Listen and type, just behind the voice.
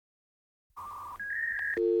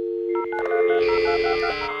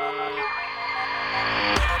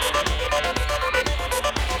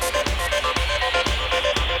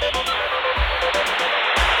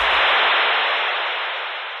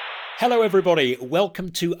Hello everybody,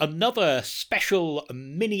 welcome to another special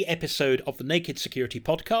mini episode of the Naked Security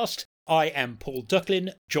Podcast. I am Paul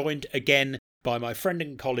Ducklin, joined again by my friend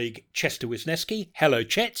and colleague Chester Wisniewski. Hello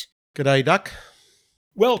Chet. G'day Duck.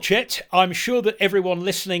 Well Chet, I'm sure that everyone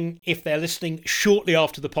listening, if they're listening shortly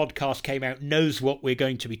after the podcast came out, knows what we're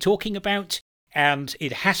going to be talking about, and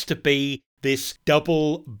it has to be this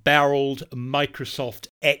double-barreled Microsoft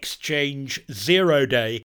Exchange 0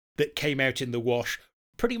 Day that came out in the wash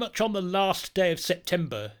pretty much on the last day of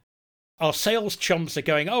September. Our sales chums are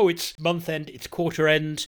going, oh, it's month end, it's quarter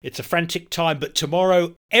end, it's a frantic time, but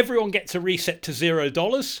tomorrow everyone gets a reset to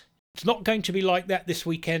 $0. It's not going to be like that this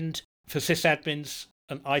weekend for sysadmins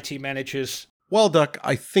and IT managers. Well, Duck,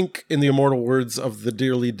 I think in the immortal words of the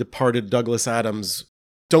dearly departed Douglas Adams,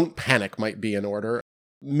 don't panic might be in order.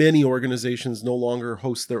 Many organizations no longer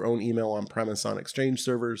host their own email on-premise on Exchange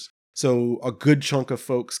servers. So a good chunk of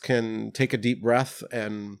folks can take a deep breath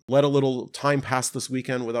and let a little time pass this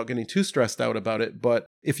weekend without getting too stressed out about it. But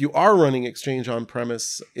if you are running Exchange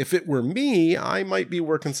on-premise, if it were me, I might be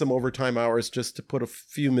working some overtime hours just to put a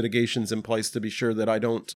few mitigations in place to be sure that I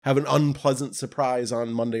don't have an unpleasant surprise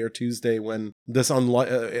on Monday or Tuesday when this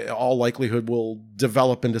all likelihood will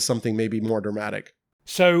develop into something maybe more dramatic.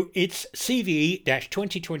 So it's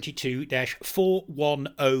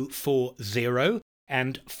CVE-2022-41040.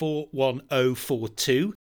 And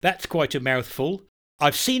 41042. That's quite a mouthful.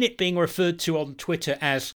 I've seen it being referred to on Twitter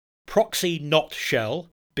as ProxyNotShell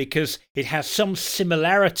because it has some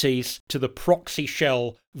similarities to the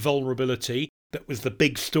ProxyShell vulnerability that was the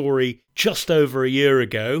big story just over a year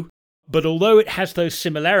ago. But although it has those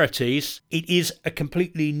similarities, it is a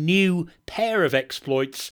completely new pair of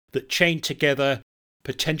exploits that chain together,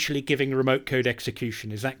 potentially giving remote code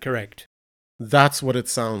execution. Is that correct? That's what it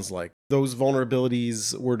sounds like. Those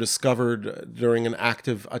vulnerabilities were discovered during an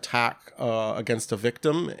active attack against a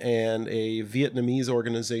victim, and a Vietnamese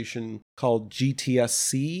organization called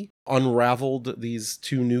GTSC unraveled these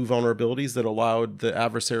two new vulnerabilities that allowed the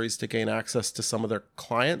adversaries to gain access to some of their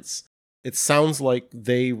clients. It sounds like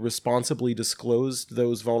they responsibly disclosed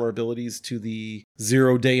those vulnerabilities to the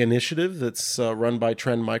 0 Day initiative that's run by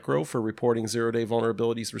Trend Micro for reporting 0 Day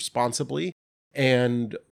vulnerabilities responsibly.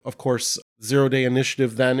 And of course, 0 Day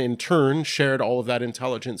Initiative then in turn shared all of that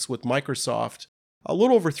intelligence with Microsoft a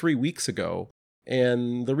little over 3 weeks ago.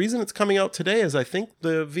 And the reason it's coming out today is I think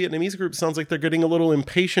the Vietnamese group sounds like they're getting a little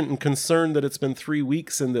impatient and concerned that it's been 3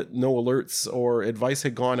 weeks and that no alerts or advice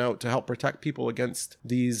had gone out to help protect people against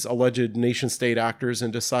these alleged nation-state actors,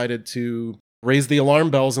 and decided to raise the alarm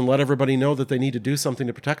bells and let everybody know that they need to do something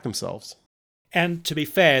to protect themselves. And to be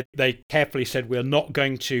fair, they carefully said we're not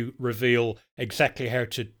going to reveal exactly how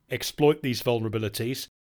to exploit these vulnerabilities,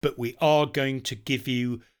 but we are going to give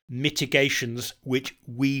you mitigations which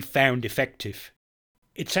we found effective.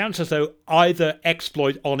 It sounds as though either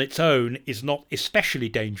exploit on its own is not especially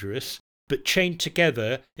dangerous, but chained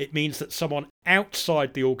together, it means that someone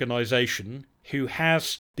outside the organization who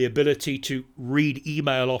has the ability to read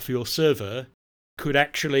email off your server could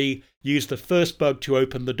actually use the first bug to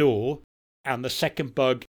open the door, and the second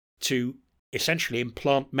bug to essentially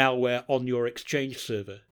implant malware on your Exchange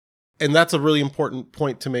server. And that's a really important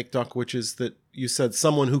point to make, Duck, which is that you said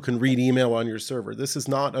someone who can read email on your server. This is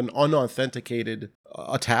not an unauthenticated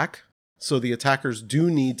attack. So the attackers do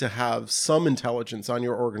need to have some intelligence on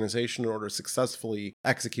your organization in order to successfully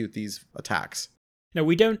execute these attacks. Now,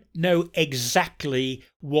 we don't know exactly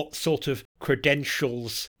what sort of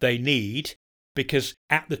credentials they need, because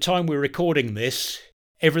at the time we're recording this,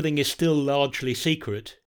 everything is still largely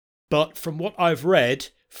secret, but from what I've read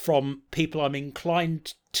from people I'm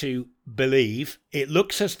inclined to believe, it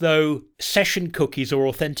looks as though session cookies or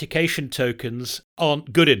authentication tokens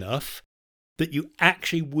aren't good enough, that you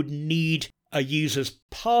actually would need a user's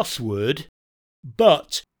password,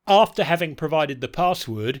 but after having provided the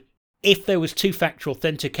password, if there was two-factor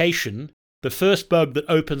authentication, the first bug that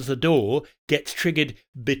opens the door gets triggered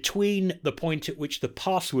between the point at which the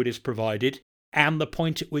password is provided and the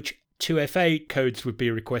point at which 2FA codes would be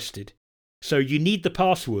requested. So you need the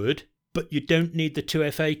password, but you don't need the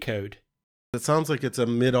 2FA code. It sounds like it's a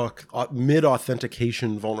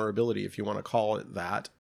mid-authentication vulnerability, if you want to call it that.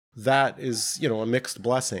 That is, a mixed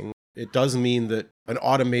blessing. It does mean that an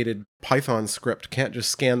automated Python script can't just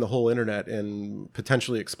scan the whole internet and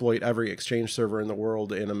potentially exploit every Exchange server in the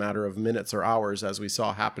world in a matter of minutes or hours, as we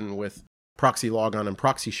saw happen with Proxy Logon and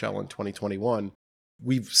ProxyShell in 2021.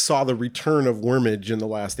 We've saw the return of wormage in the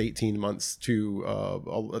last 18 months to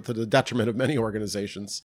the detriment of many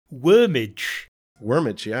organizations. Wormage?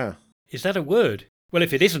 Wormage, yeah. Is that a word? Well,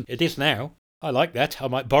 if it isn't, it is now. I like that. I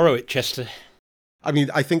might borrow it, Chester. I mean,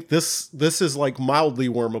 I think this is like mildly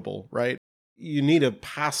wormable, right? You need a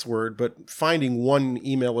password, but finding one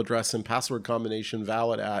email address and password combination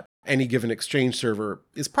valid at any given Exchange server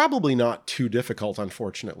is probably not too difficult,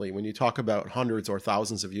 unfortunately. When you talk about hundreds or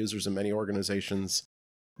thousands of users in many organizations,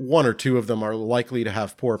 one or two of them are likely to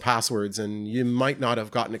have poor passwords, and you might not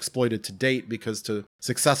have gotten exploited to date because to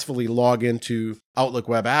successfully log into Outlook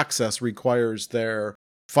Web Access requires their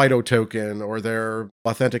FIDO token or their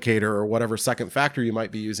authenticator or whatever second factor you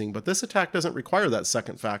might be using. But this attack doesn't require that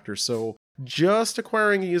second factor, so just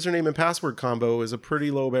acquiring a username and password combo is a pretty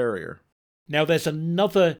low barrier. Now, there's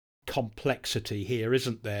another complexity here,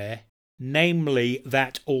 isn't there? Namely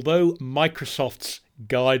that although Microsoft's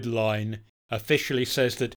guideline officially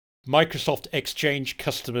says that Microsoft Exchange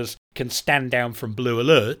customers can stand down from Blue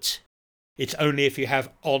Alert, it's only if you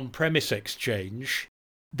have on-premise Exchange.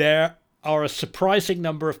 There are a surprising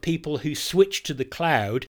number of people who switched to the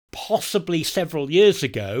cloud, possibly several years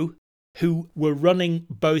ago, who were running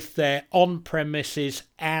both their on-premises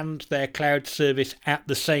and their cloud service at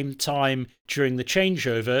the same time during the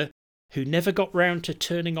changeover, who never got round to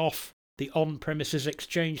turning off the on-premises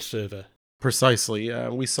Exchange server. Precisely.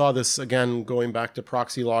 We saw this again going back to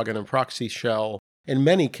proxy login and ProxyShell. In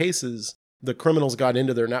many cases, the criminals got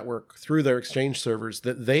into their network through their Exchange servers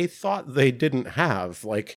that they thought they didn't have.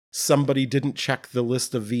 Like somebody didn't check the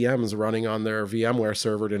list of VMs running on their VMware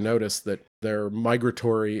server to notice that their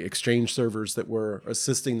migratory Exchange servers that were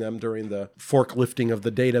assisting them during the forklifting of the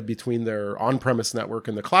data between their on-premise network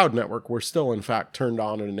and the cloud network were still in fact turned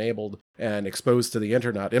on and enabled and exposed to the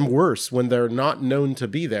internet. And worse, when they're not known to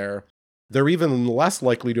be there, they're even less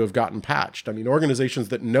likely to have gotten patched. I mean, organizations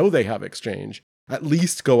that know they have Exchange at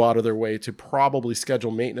least go out of their way to probably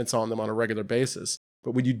schedule maintenance on them on a regular basis.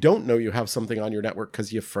 But when you don't know you have something on your network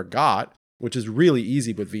because you forgot, which is really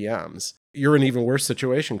easy with VMs, you're in an even worse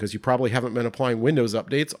situation because you probably haven't been applying Windows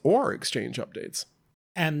updates or Exchange updates.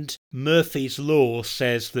 And Murphy's Law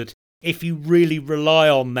says that if you really rely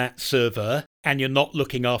on that server and you're not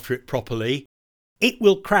looking after it properly, it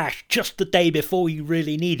will crash just the day before you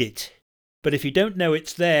really need it. But if you don't know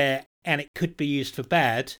it's there and it could be used for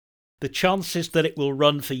bad, the chances that it will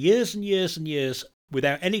run for years and years and years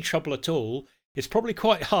without any trouble at all is probably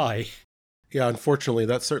quite high. Yeah, unfortunately,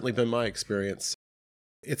 that's certainly been my experience.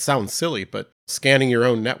 It sounds silly, but scanning your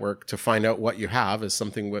own network to find out what you have is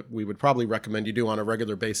something that we would probably recommend you do on a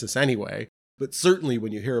regular basis anyway. But certainly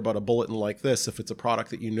when you hear about a bulletin like this, if it's a product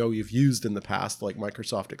that you know you've used in the past, like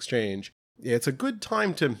Microsoft Exchange, it's a good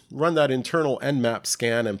time to run that internal Nmap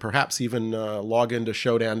scan and perhaps even log into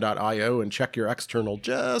Shodan.io and check your external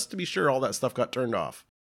just to be sure all that stuff got turned off.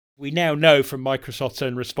 We now know from Microsoft's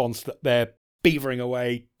own response that they're beavering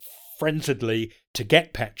away frenziedly to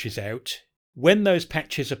get patches out. When those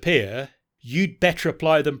patches appear, you'd better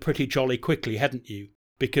apply them pretty jolly quickly, hadn't you?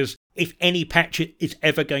 Because if any patch is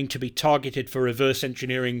ever going to be targeted for reverse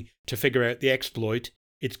engineering to figure out the exploit,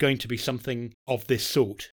 it's going to be something of this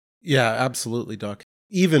sort. Yeah, absolutely, Doc.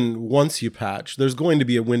 Even once you patch, there's going to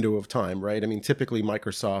be a window of time, right? I mean, typically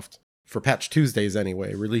Microsoft, for Patch Tuesdays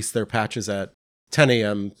anyway, release their patches at 10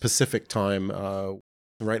 a.m. Pacific time.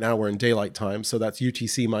 Right now we're in daylight time, so that's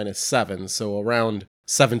UTC minus 7. So around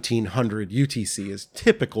 1700 UTC is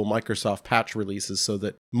typical Microsoft patch releases so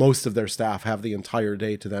that most of their staff have the entire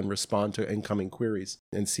day to then respond to incoming queries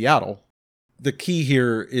in Seattle. The key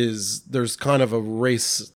here is there's kind of a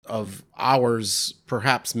race of hours,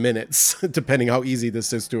 perhaps minutes, depending how easy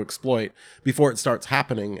this is to exploit, before it starts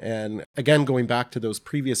happening. And again, going back to those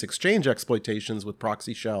previous Exchange exploitations with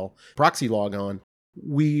ProxyShell, proxy logon,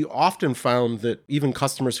 we often found that even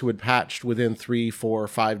customers who had patched within 3, 4,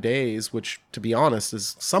 5 days, which to be honest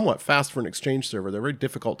is somewhat fast for an Exchange server, they're very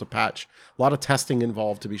difficult to patch. A lot of testing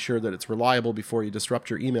involved to be sure that it's reliable before you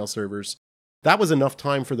disrupt your email servers. That was enough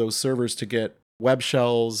time for those servers to get web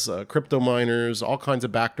shells, crypto miners, all kinds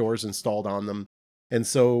of backdoors installed on them. And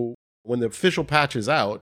so when the official patch is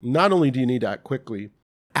out, not only do you need to act quickly,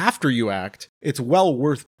 after you act, it's well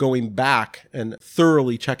worth going back and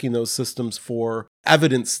thoroughly checking those systems for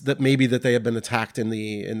evidence that maybe that they have been attacked in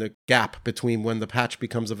the gap between when the patch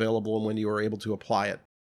becomes available and when you are able to apply it.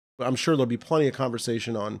 I'm sure there'll be plenty of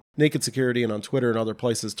conversation on Naked Security and on Twitter and other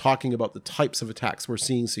places talking about the types of attacks we're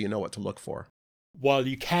seeing so you know what to look for. While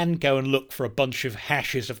you can go and look for a bunch of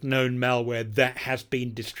hashes of known malware that has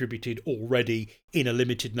been distributed already in a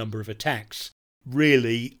limited number of attacks,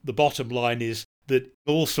 really the bottom line is that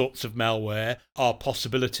all sorts of malware are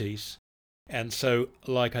possibilities. And so,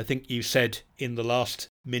 like I think you said in the last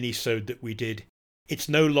mini-sode that we did, it's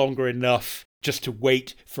no longer enough just to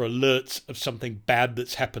wait for alerts of something bad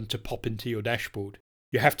that's happened to pop into your dashboard.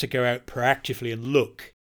 You have to go out proactively and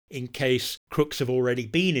look in case crooks have already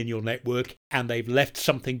been in your network and they've left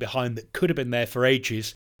something behind that could have been there for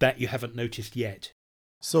ages that you haven't noticed yet.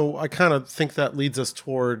 So I kind of think that leads us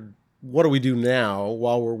toward what do we do now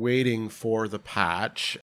while we're waiting for the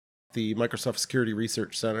patch? The Microsoft Security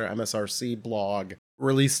Research Center, MSRC blog,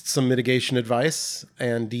 released some mitigation advice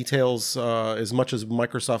and details as much as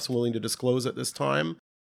Microsoft's willing to disclose at this time.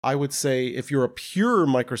 I would say if you're a pure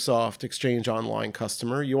Microsoft Exchange Online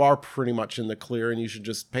customer, you are pretty much in the clear and you should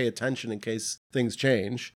just pay attention in case things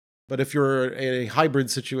change. But if you're in a hybrid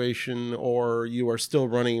situation or you are still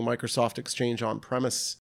running Microsoft Exchange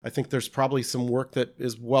on-premise, I think there's probably some work that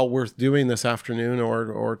is well worth doing this afternoon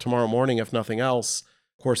or tomorrow morning, if nothing else.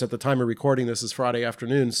 Of course, at the time of recording, this is Friday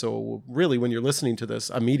afternoon. So really, when you're listening to this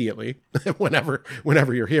immediately, whenever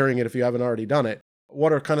you're hearing it, if you haven't already done it,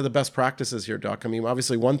 what are kind of the best practices here, Duck? I mean,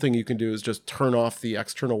 obviously, one thing you can do is just turn off the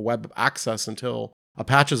external web access until a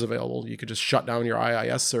patch is available. You could just shut down your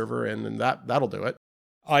IIS server and then that'll do it.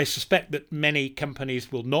 I suspect that many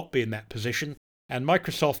companies will not be in that position. And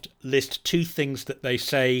Microsoft list two things that they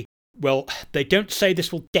say, well, they don't say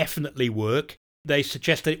this will definitely work. They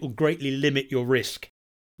suggest that it will greatly limit your risk.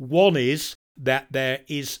 One is that there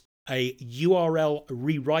is a URL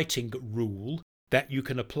rewriting rule that you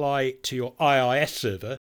can apply to your IIS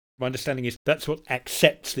server. My understanding is that's what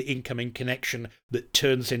accepts the incoming connection that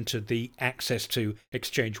turns into the access to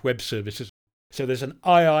Exchange Web Services. So there's an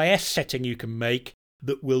IIS setting you can make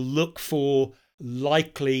that will look for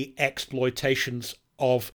likely exploitations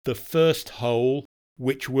of the first hole,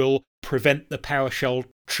 which will prevent the PowerShell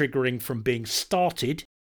triggering from being started.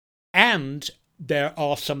 And there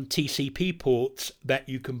are some TCP ports that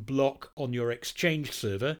you can block on your Exchange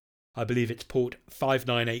server. I believe it's port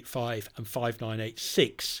 5985 and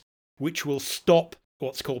 5986, which will stop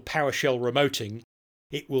what's called PowerShell remoting.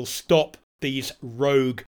 It will stop these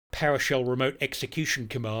rogue PowerShell remote execution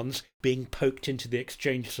commands being poked into the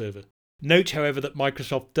Exchange server. Note, however, that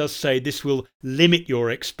Microsoft does say this will limit your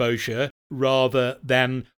exposure rather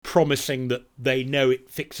than promising that they know it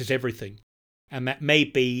fixes everything. And that may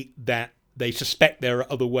be that they suspect there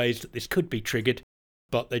are other ways that this could be triggered,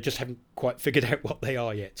 but they just haven't quite figured out what they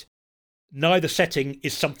are yet. Neither setting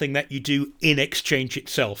is something that you do in Exchange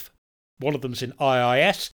itself. One of them's in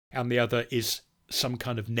IIS, and the other is some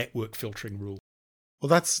kind of network filtering rule. Well,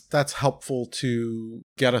 that's helpful to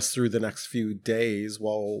get us through the next few days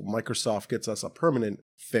while Microsoft gets us a permanent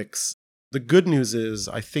fix. The good news is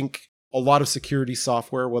I think a lot of security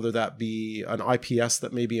software, whether that be an IPS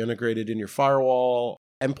that may be integrated in your firewall,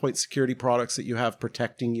 endpoint security products that you have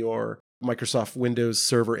protecting your Microsoft Windows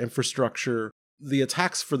server infrastructure, the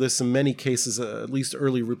attacks for this in many cases, at least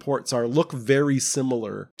early reports look very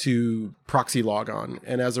similar to proxy logon.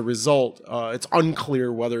 And as a result, it's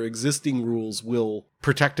unclear whether existing rules will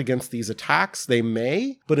protect against these attacks. They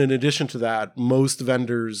may, but in addition to that, most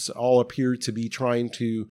vendors all appear to be trying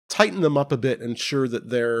to tighten them up a bit, ensure that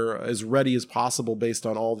they're as ready as possible based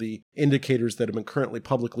on all the indicators that have been currently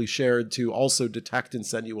publicly shared to also detect and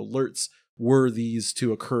send you alerts were these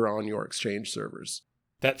to occur on your Exchange servers.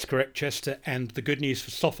 That's correct, Chester. And the good news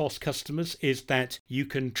for Sophos customers is that you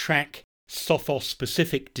can track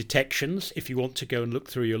Sophos-specific detections if you want to go and look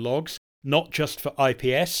through your logs, not just for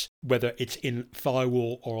IPS, whether it's in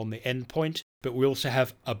firewall or on the endpoint, but we also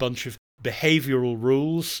have a bunch of behavioral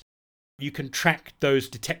rules. You can track those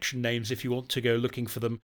detection names if you want to go looking for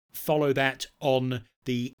them. Follow that on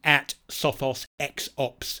the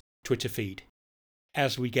 @SophosXOps Twitter feed.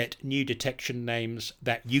 As we get new detection names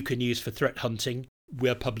that you can use for threat hunting,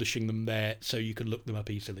 we're publishing them there so you can look them up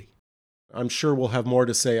easily. I'm sure we'll have more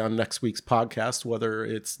to say on next week's podcast, whether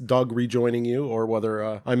it's Doug rejoining you or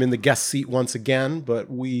whether I'm in the guest seat once again, but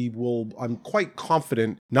I'm quite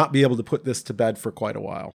confident, not be able to put this to bed for quite a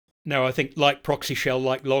while. No, I think like ProxyShell,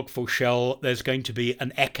 like Log4Shell, there's going to be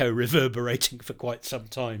an echo reverberating for quite some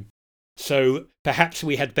time. So perhaps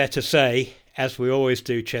we had better say, as we always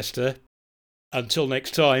do, Chester, until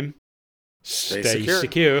next time, stay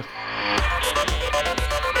secure.